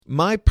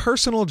My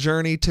personal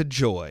journey to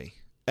joy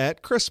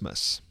at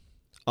Christmas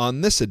on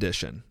this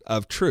edition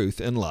of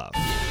Truth in Love.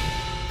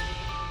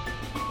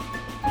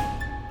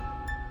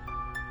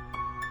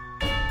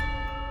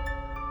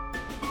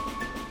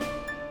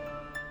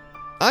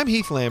 I'm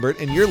Heath Lambert,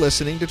 and you're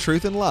listening to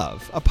Truth in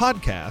Love, a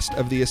podcast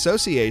of the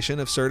Association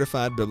of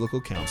Certified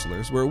Biblical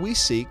Counselors, where we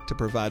seek to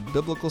provide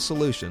biblical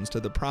solutions to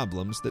the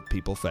problems that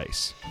people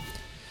face.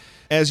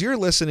 As you're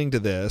listening to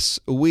this,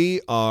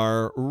 we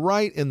are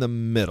right in the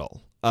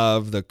middle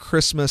of the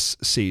Christmas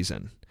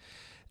season.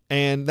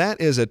 And that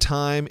is a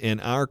time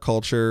in our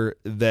culture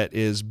that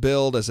is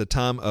billed as a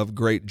time of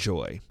great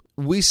joy.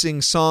 We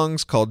sing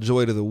songs called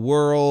Joy to the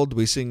World.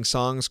 We sing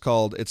songs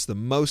called It's the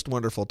Most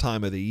Wonderful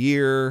Time of the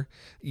Year.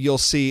 You'll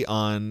see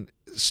on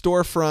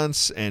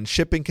storefronts and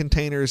shipping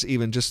containers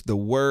even just the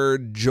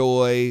word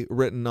joy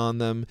written on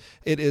them.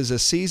 It is a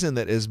season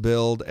that is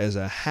billed as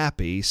a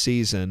happy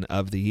season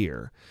of the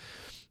year.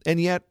 And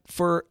yet,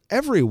 for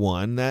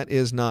everyone, that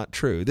is not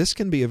true. This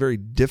can be a very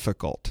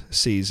difficult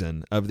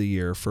season of the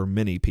year for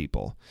many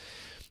people.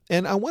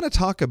 And I want to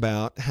talk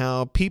about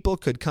how people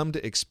could come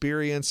to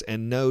experience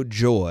and know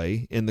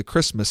joy in the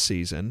Christmas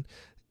season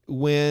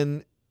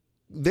when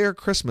their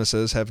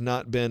Christmases have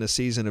not been a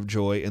season of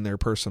joy in their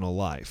personal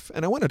life.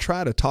 And I want to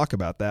try to talk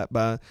about that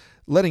by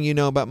letting you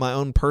know about my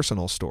own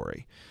personal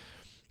story.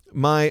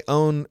 My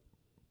own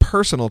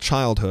personal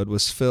childhood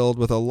was filled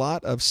with a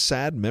lot of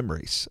sad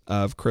memories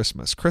of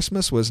Christmas.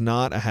 Christmas was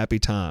not a happy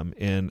time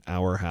in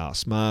our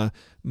house. My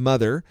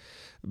mother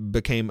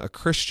became a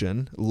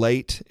Christian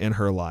late in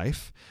her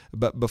life,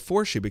 but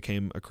before she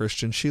became a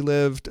Christian, she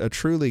lived a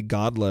truly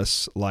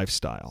godless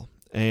lifestyle.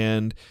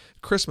 And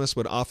Christmas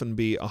would often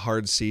be a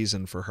hard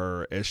season for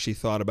her as she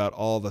thought about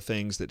all the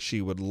things that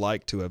she would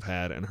like to have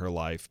had in her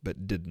life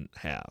but didn't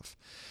have.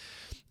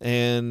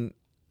 And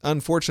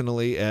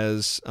unfortunately,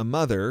 as a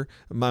mother,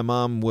 my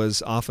mom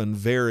was often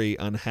very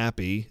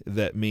unhappy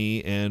that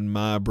me and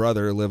my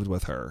brother lived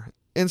with her.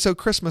 And so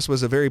Christmas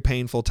was a very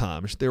painful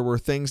time. There were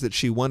things that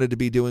she wanted to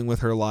be doing with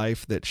her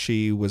life that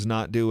she was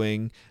not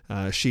doing.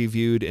 She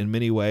viewed in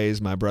many ways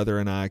my brother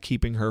and I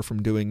keeping her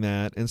from doing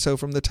that. And so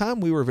from the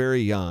time we were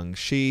very young,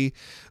 she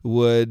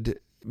would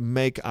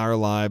make our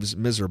lives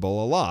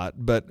miserable a lot,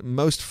 but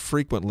most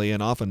frequently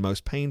and often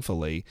most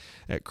painfully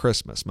at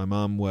Christmas. My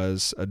mom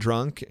was a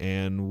drunk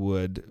and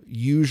would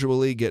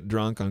usually get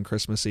drunk on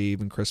Christmas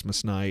Eve and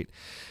Christmas night.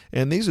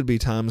 And these would be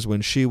times when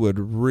she would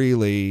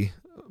really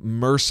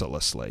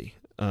mercilessly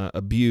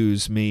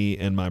abuse me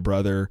and my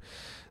brother.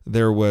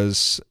 There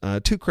was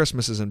 2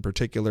 Christmases in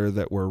particular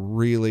that were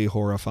really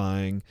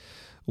horrifying.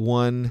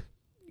 One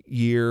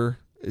year,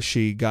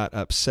 she got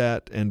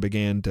upset and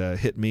began to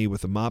hit me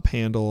with a mop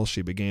handle.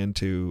 She began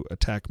to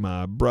attack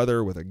my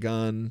brother with a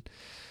gun,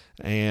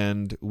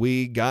 and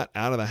we got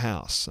out of the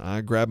house.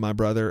 I grabbed my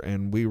brother,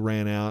 and we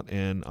ran out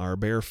in our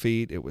bare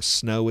feet. It was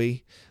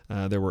snowy.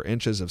 There were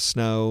inches of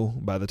snow.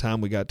 By the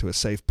time we got to a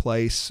safe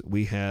place,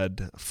 we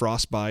had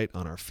frostbite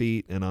on our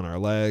feet and on our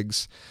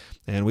legs,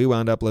 and we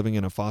wound up living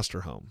in a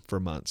foster home for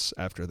months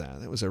after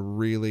that. It was a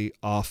really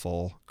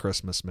awful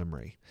Christmas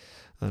memory.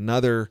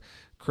 Another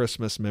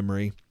Christmas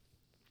memory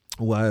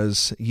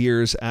was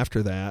years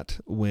after that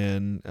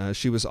when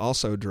she was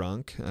also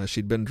drunk.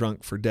 She'd been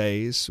drunk for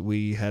days.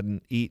 We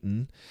hadn't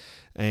eaten,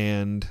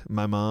 and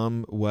my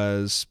mom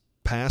was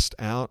passed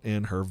out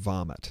in her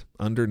vomit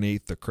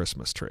underneath the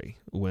Christmas tree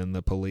when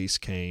the police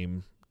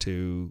came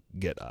to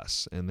get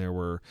us. And there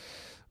were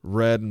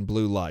red and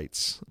blue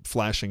lights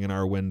flashing in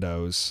our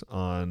windows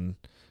on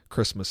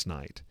Christmas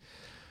night.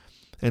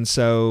 And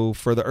so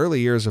for the early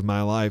years of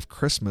my life,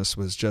 Christmas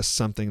was just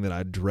something that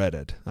I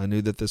dreaded. I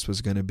knew that this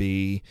was going to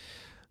be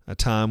a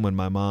time when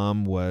my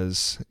mom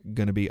was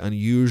going to be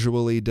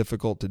unusually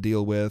difficult to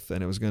deal with,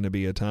 and it was going to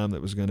be a time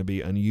that was going to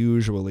be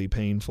unusually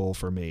painful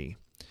for me.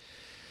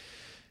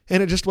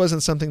 And it just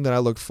wasn't something that I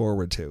looked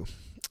forward to.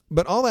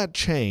 But all that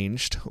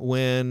changed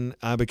when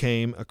I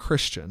became a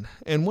Christian.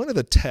 And one of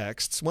the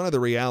texts, one of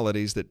the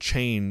realities that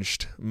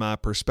changed my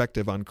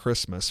perspective on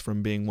Christmas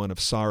from being one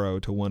of sorrow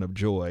to one of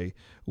joy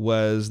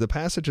was the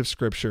passage of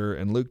Scripture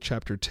in Luke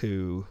chapter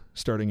 2,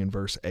 starting in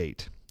verse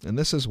 8. And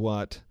this is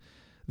what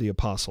the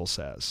apostle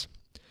says.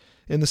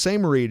 In the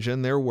same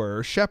region there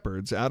were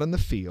shepherds out in the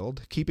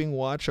field, keeping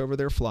watch over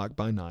their flock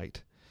by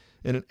night.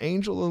 And an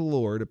angel of the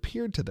Lord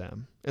appeared to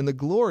them, and the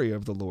glory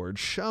of the Lord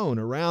shone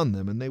around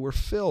them, and they were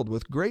filled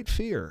with great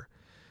fear.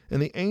 And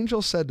the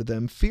angel said to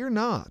them, "Fear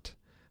not,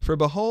 for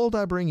behold,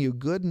 I bring you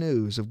good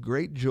news of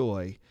great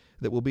joy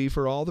that will be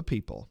for all the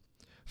people.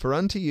 For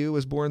unto you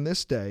is born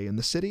this day in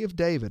the city of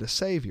David a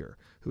Savior,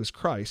 who is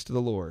Christ the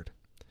Lord.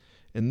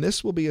 And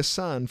this will be a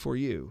sign for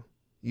you.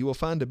 You will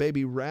find a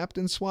baby wrapped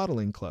in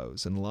swaddling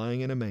clothes and lying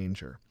in a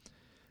manger."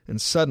 And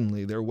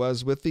suddenly there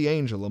was with the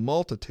angel a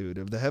multitude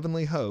of the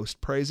heavenly host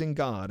praising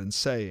God and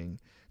saying,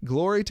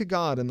 "Glory to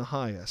God in the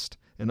highest,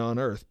 and on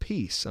earth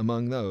peace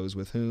among those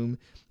with whom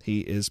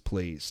he is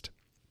pleased."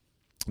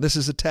 This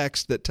is a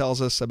text that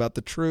tells us about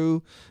the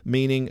true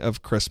meaning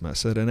of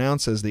Christmas. It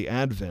announces the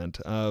advent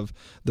of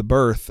the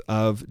birth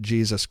of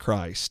Jesus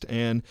Christ.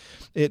 And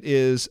it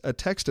is a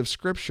text of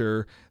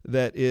Scripture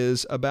that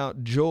is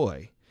about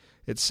joy.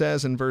 It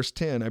says in verse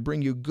 10, "I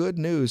bring you good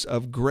news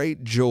of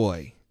great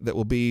joy that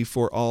will be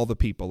for all the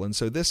people." And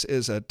so this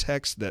is a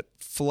text that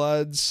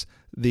floods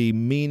the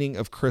meaning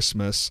of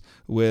Christmas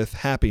with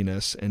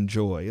happiness and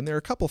joy. And there are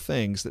a couple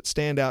things that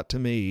stand out to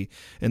me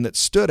and that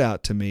stood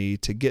out to me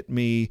to get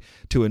me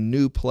to a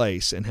new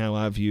place in how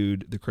I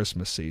viewed the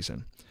Christmas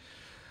season.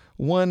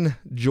 One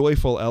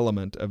joyful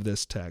element of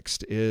this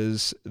text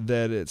is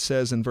that it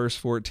says in verse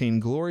 14,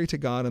 "Glory to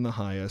God in the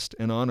highest,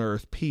 and on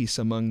earth peace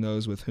among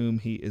those with whom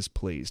he is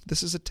pleased."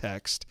 This is a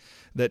text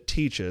that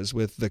teaches,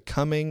 with the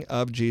coming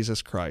of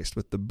Jesus Christ,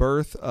 with the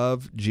birth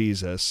of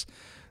Jesus,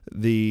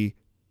 the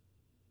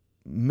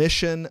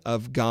mission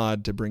of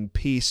God to bring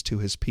peace to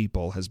his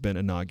people has been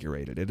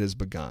inaugurated. It has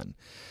begun.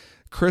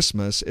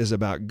 Christmas is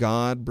about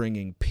God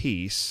bringing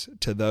peace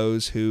to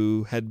those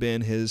who had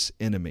been his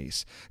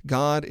enemies.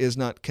 God is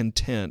not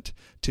content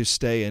to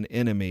stay an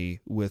enemy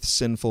with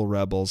sinful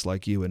rebels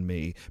like you and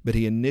me, but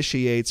he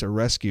initiates a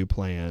rescue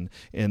plan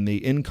in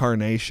the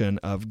incarnation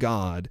of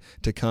God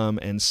to come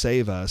and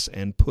save us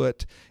and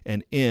put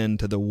an end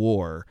to the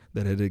war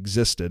that had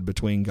existed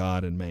between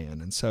God and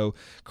man. And so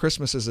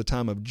Christmas is a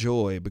time of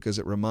joy because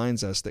it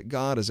reminds us that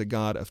God is a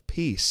God of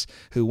peace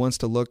who wants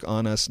to look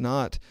on us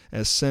not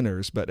as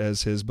sinners, but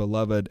as his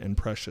beloved and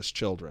precious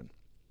children.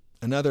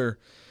 Another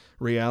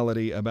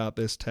reality about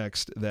this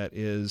text that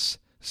is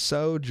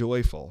so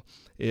joyful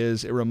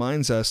is it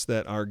reminds us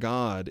that our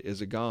God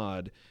is a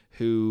God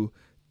who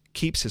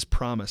keeps his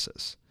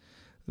promises.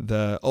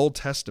 The Old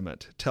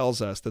Testament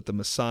tells us that the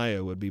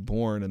Messiah would be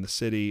born in the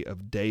city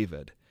of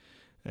David,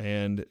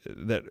 and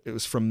that it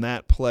was from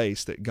that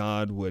place that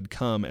God would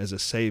come as a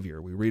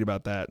Savior. We read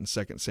about that in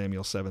 2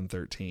 Samuel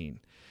 7:13.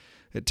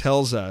 It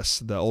tells us,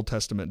 the Old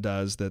Testament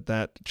does, that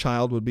that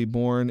child would be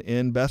born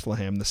in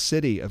Bethlehem, the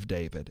city of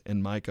David,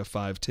 in Micah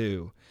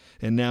 5:2.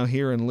 And now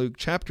here in Luke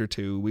chapter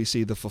 2, we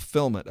see the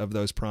fulfillment of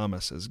those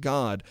promises.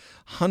 God,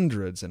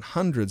 hundreds and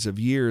hundreds of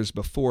years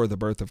before the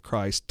birth of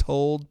Christ,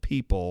 told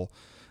people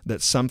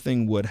that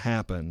something would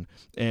happen.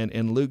 And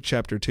in Luke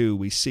chapter 2,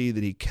 we see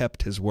that he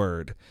kept his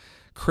word.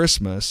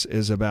 Christmas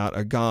is about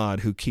a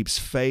God who keeps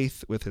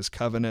faith with his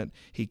covenant.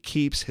 He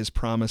keeps his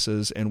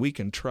promises, and we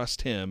can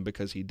trust him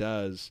because he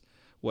does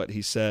what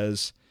he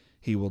says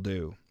he will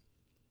do.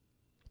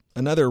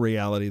 Another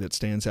reality that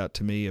stands out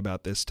to me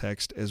about this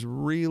text as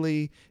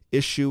really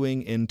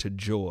issuing into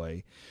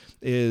joy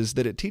is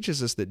that it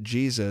teaches us that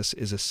Jesus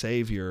is a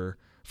Savior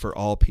for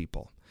all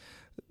people.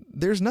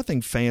 There's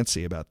nothing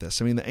fancy about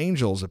this. I mean, the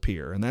angels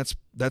appear, and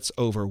that's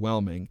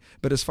overwhelming.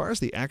 But as far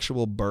as the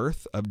actual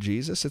birth of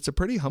Jesus, it's a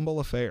pretty humble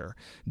affair.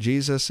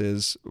 Jesus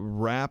is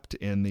wrapped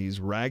in these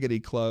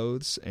raggedy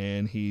clothes,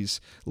 and he's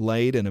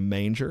laid in a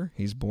manger.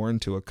 He's born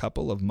to a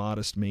couple of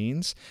modest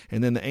means.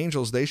 And then the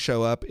angels, they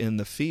show up in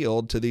the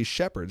field to these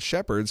shepherds.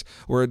 Shepherds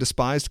were a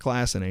despised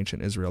class in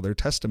ancient Israel. Their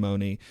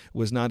testimony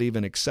was not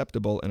even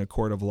acceptable in a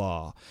court of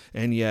law.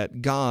 And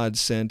yet God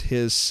sent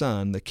his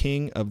Son, the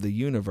King of the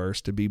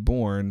universe, to be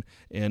born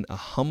in a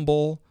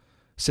humble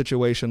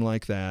situation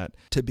like that,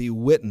 to be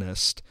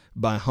witnessed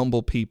by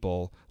humble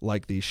people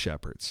like these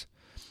shepherds.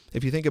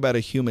 If you think about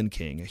a human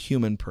king, a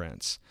human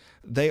prince,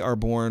 they are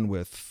born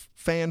with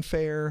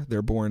fanfare,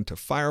 they're born to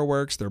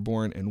fireworks, they're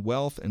born in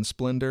wealth and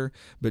splendor,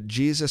 but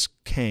Jesus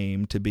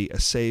came to be a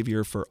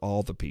Savior for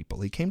all the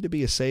people. He came to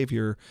be a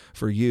Savior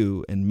for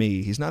you and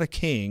me. He's not a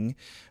king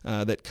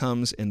that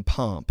comes in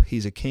pomp.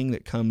 He's a king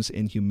that comes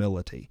in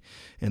humility.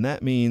 And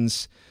that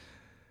means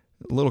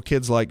little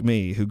kids like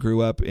me who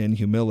grew up in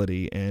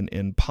humility and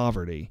in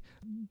poverty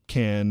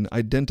can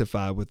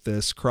identify with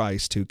this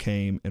Christ who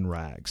came in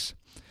rags.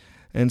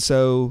 And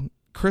so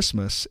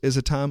Christmas is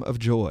a time of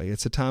joy.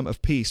 It's a time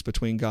of peace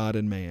between God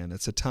and man.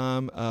 It's a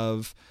time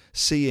of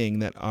seeing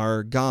that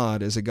our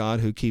God is a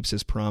God who keeps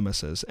his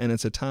promises. And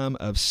it's a time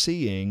of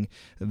seeing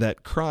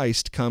that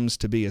Christ comes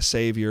to be a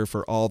Savior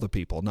for all the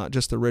people, not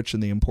just the rich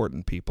and the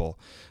important people,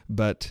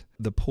 but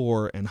the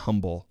poor and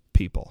humble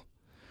people.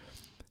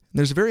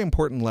 There's a very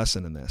important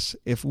lesson in this.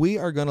 If we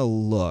are going to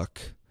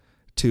look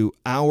to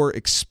our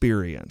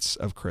experience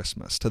of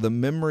Christmas, to the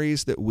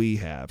memories that we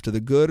have, to the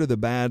good or the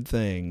bad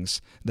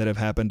things that have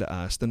happened to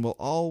us, then we'll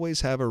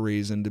always have a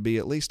reason to be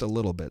at least a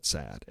little bit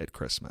sad at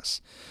Christmas.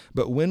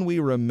 But when we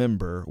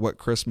remember what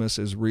Christmas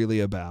is really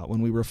about,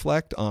 when we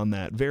reflect on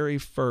that very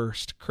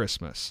first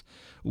Christmas,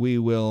 we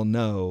will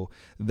know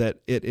that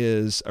it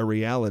is a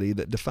reality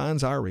that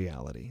defines our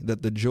reality,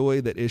 that the joy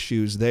that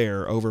issues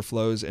there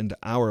overflows into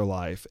our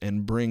life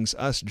and brings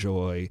us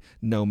joy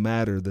no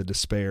matter the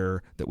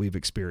despair that we've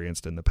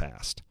experienced in the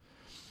past.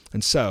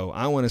 And so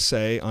I want to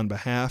say on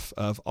behalf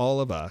of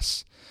all of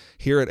us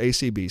here at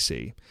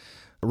ACBC,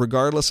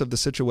 regardless of the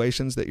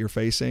situations that you're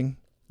facing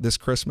this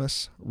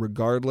Christmas,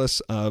 regardless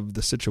of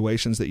the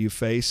situations that you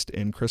faced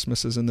in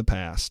Christmases in the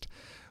past,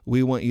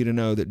 We want you to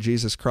know that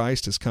Jesus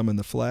Christ has come in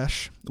the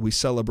flesh. We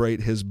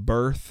celebrate his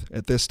birth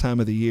at this time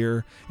of the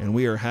year, and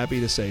we are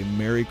happy to say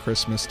Merry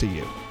Christmas to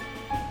you.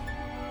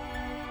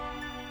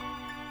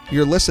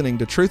 You're listening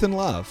to Truth and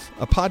Love,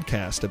 a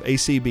podcast of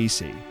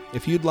ACBC.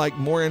 If you'd like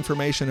more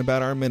information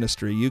about our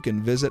ministry, you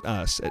can visit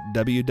us at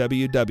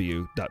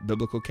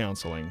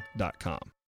www.biblicalcounseling.com.